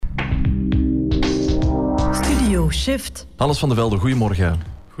Studio Shift. Hannes van de Velde, goedemorgen.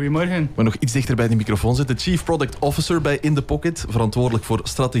 Goedemorgen. Maar nog iets dichter bij de microfoon zitten. Chief Product Officer bij In The Pocket, verantwoordelijk voor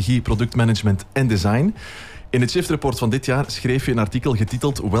strategie, productmanagement en design. In het Shift-rapport van dit jaar schreef je een artikel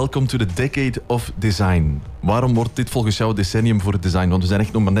getiteld Welcome to the Decade of Design. Waarom wordt dit volgens jou decennium voor het design? Want we zijn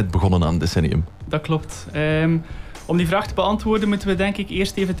echt nog maar net begonnen aan decennium. Dat klopt. Om die vraag te beantwoorden moeten we denk ik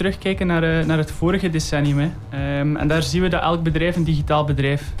eerst even terugkijken naar het vorige decennium. En daar zien we dat elk bedrijf een digitaal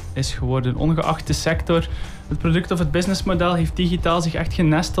bedrijf is geworden. Ongeacht de sector, het product of het businessmodel heeft digitaal zich echt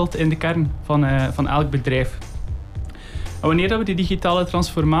genesteld in de kern van elk bedrijf. En wanneer we die digitale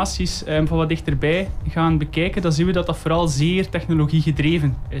transformaties van wat dichterbij gaan bekijken, dan zien we dat dat vooral zeer technologie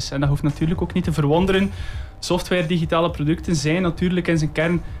gedreven is. En dat hoeft natuurlijk ook niet te verwonderen. Software, digitale producten zijn natuurlijk in zijn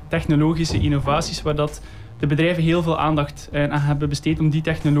kern technologische innovaties, waar dat de bedrijven heel veel aandacht aan hebben besteed om die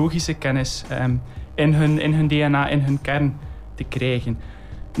technologische kennis in hun DNA, in hun kern te krijgen.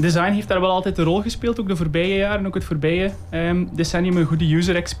 Design heeft daar wel altijd een rol gespeeld, ook de voorbije jaren, ook het voorbije decennium. Een goede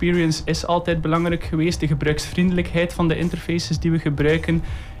user experience is altijd belangrijk geweest. De gebruiksvriendelijkheid van de interfaces die we gebruiken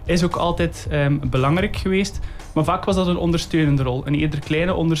is ook altijd belangrijk geweest. Maar vaak was dat een ondersteunende rol, een eerder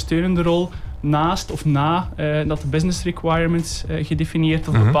kleine ondersteunende rol naast of na dat de business requirements gedefinieerd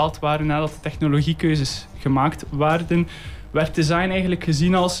of bepaald waren, nadat de technologiekeuzes gemaakt werden, werd design eigenlijk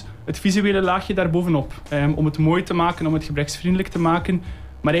gezien als het visuele laagje daarbovenop. Om het mooi te maken, om het gebruiksvriendelijk te maken,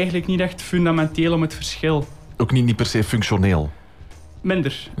 maar eigenlijk niet echt fundamenteel om het verschil. Ook niet per se functioneel.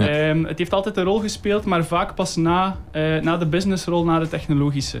 Minder. Ja. Het heeft altijd een rol gespeeld, maar vaak pas na de businessrol, na de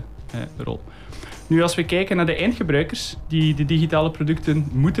technologische rol. Nu, als we kijken naar de eindgebruikers die de digitale producten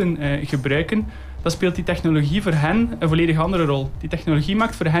moeten gebruiken, dan speelt die technologie voor hen een volledig andere rol. Die technologie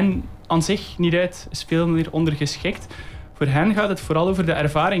maakt voor hen aan zich niet uit, is veel meer ondergeschikt. Voor hen gaat het vooral over de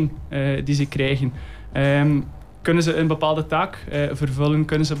ervaring die ze krijgen. Kunnen ze een bepaalde taak vervullen?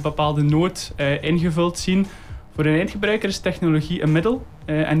 Kunnen ze een bepaalde nood ingevuld zien? Voor een eindgebruiker is technologie een middel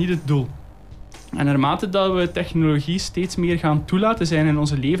en niet het doel. En naarmate dat we technologie steeds meer gaan toelaten zijn in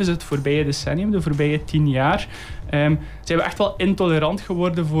onze levens, het voorbije decennium, de voorbije 10 jaar, zijn we echt wel intolerant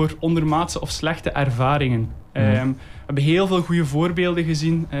geworden voor ondermaatse of slechte ervaringen. We hebben heel veel goede voorbeelden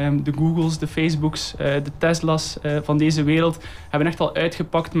gezien. De Googles, de Facebooks, de Tesla's van deze wereld hebben echt al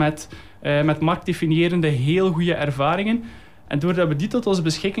uitgepakt met marktdefiniërende heel goede ervaringen. En doordat we die tot onze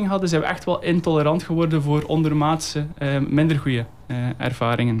beschikking hadden, zijn we echt wel intolerant geworden voor ondermaatse, minder goede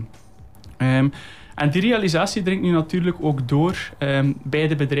ervaringen. En die realisatie dringt nu natuurlijk ook door bij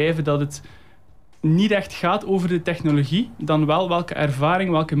de bedrijven dat het niet echt gaat over de technologie, dan wel welke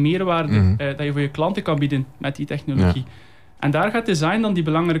ervaring, welke meerwaarde dat je voor je klanten kan bieden met die technologie. Ja. En daar gaat design dan die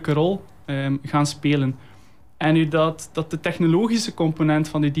belangrijke rol gaan spelen. En nu dat de technologische component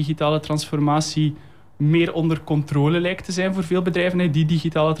van die digitale transformatie meer onder controle lijkt te zijn voor veel bedrijven. Die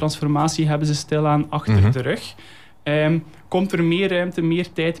digitale transformatie hebben ze stilaan achter de rug. Komt er meer ruimte,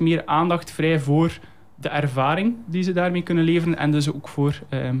 meer tijd, meer aandacht vrij voor de ervaring die ze daarmee kunnen leveren en dus ook voor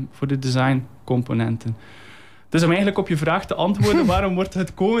de designcomponenten. Dus om eigenlijk op je vraag te antwoorden, waarom wordt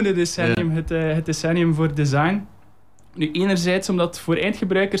het komende decennium het decennium voor design? Nu, enerzijds omdat voor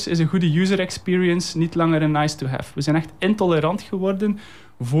eindgebruikers is een goede user experience niet langer een nice to have. We zijn echt intolerant geworden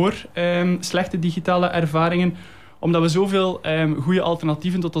voor slechte digitale ervaringen, omdat we zoveel goede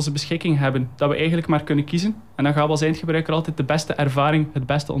alternatieven tot onze beschikking hebben, dat we eigenlijk maar kunnen kiezen. En dan gaan we als eindgebruiker altijd de beste ervaring, het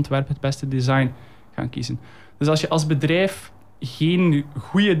beste ontwerp, het beste design gaan kiezen. Dus als je als bedrijf geen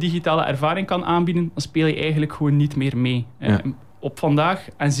goede digitale ervaring kan aanbieden, dan speel je eigenlijk gewoon niet meer mee. Op vandaag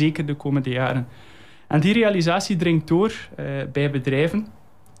en zeker de komende jaren. En die realisatie dringt door bij bedrijven,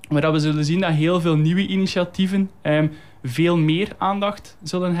 waar we zullen zien dat heel veel nieuwe initiatieven veel meer aandacht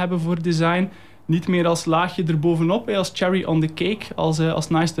zullen hebben voor design. Niet meer als laagje erbovenop, als cherry on the cake, als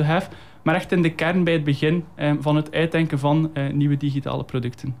nice to have, maar echt in de kern bij het begin van het uitdenken van nieuwe digitale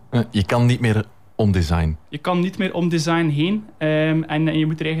producten. Je kan niet meer om design. Je kan niet meer om design heen en je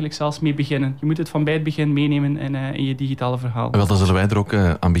moet er eigenlijk zelfs mee beginnen. Je moet het van bij het begin meenemen in je digitale verhaal. Wel, dan zullen wij er ook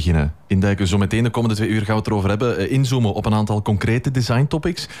aan beginnen induiken. Zometeen de komende 2 uur gaan we het erover hebben. Inzoomen op een aantal concrete design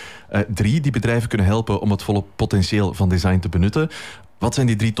topics. 3 die bedrijven kunnen helpen om het volle potentieel van design te benutten. Wat zijn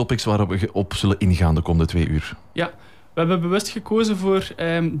die 3 topics waarop we op zullen ingaan de komende 2 uur? Ja, we hebben bewust gekozen voor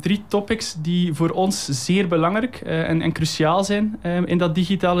 3 topics die voor ons zeer belangrijk en cruciaal zijn in dat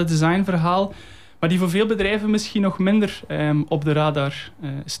digitale designverhaal, maar die voor veel bedrijven misschien nog minder op de radar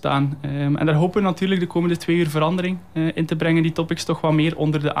staan. En daar hopen we natuurlijk de komende 2 uur verandering in te brengen, die topics toch wat meer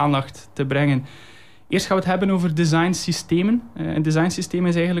onder de aandacht te brengen. Eerst gaan we het hebben over designsystemen. Een designsysteem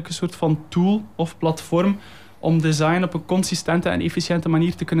is eigenlijk een soort van tool of platform om design op een consistente en efficiënte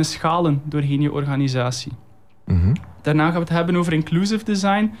manier te kunnen schalen doorheen je organisatie. Daarna gaan we het hebben over inclusive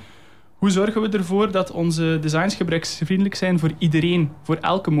design. Hoe zorgen we ervoor dat onze designs gebruiksvriendelijk zijn voor iedereen, voor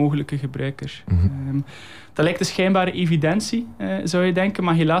elke mogelijke gebruiker? Dat lijkt een schijnbare evidentie, zou je denken,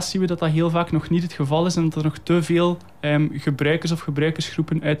 maar helaas zien we dat dat heel vaak nog niet het geval is en dat er nog te veel gebruikers of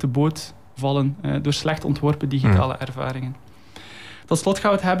gebruikersgroepen uit de boot vallen door slecht ontworpen digitale ervaringen. Tot slot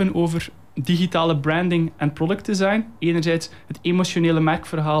gaan we het hebben over digitale branding en productdesign. Enerzijds het emotionele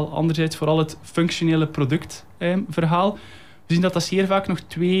merkverhaal, anderzijds vooral het functionele productverhaal. We zien dat dat zeer vaak nog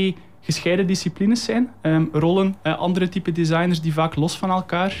twee gescheiden disciplines zijn. Rollen, andere type designers die vaak los van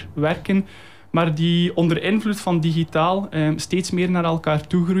elkaar werken, maar die onder invloed van digitaal steeds meer naar elkaar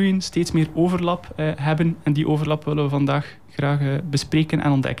toe groeien, steeds meer overlap hebben. En die overlap willen we vandaag graag bespreken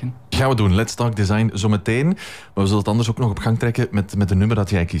en ontdekken. Gaan we doen. Let's Talk Design zometeen. Maar we zullen het anders ook nog op gang trekken met een nummer dat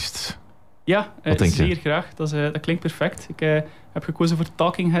jij kiest. Ja, zeer graag. Dat klinkt perfect. Ik heb gekozen voor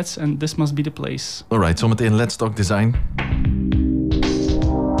Talking Heads en This Must Be The Place. Alright, zometeen Let's Talk Design.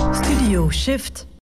 Studio Shift.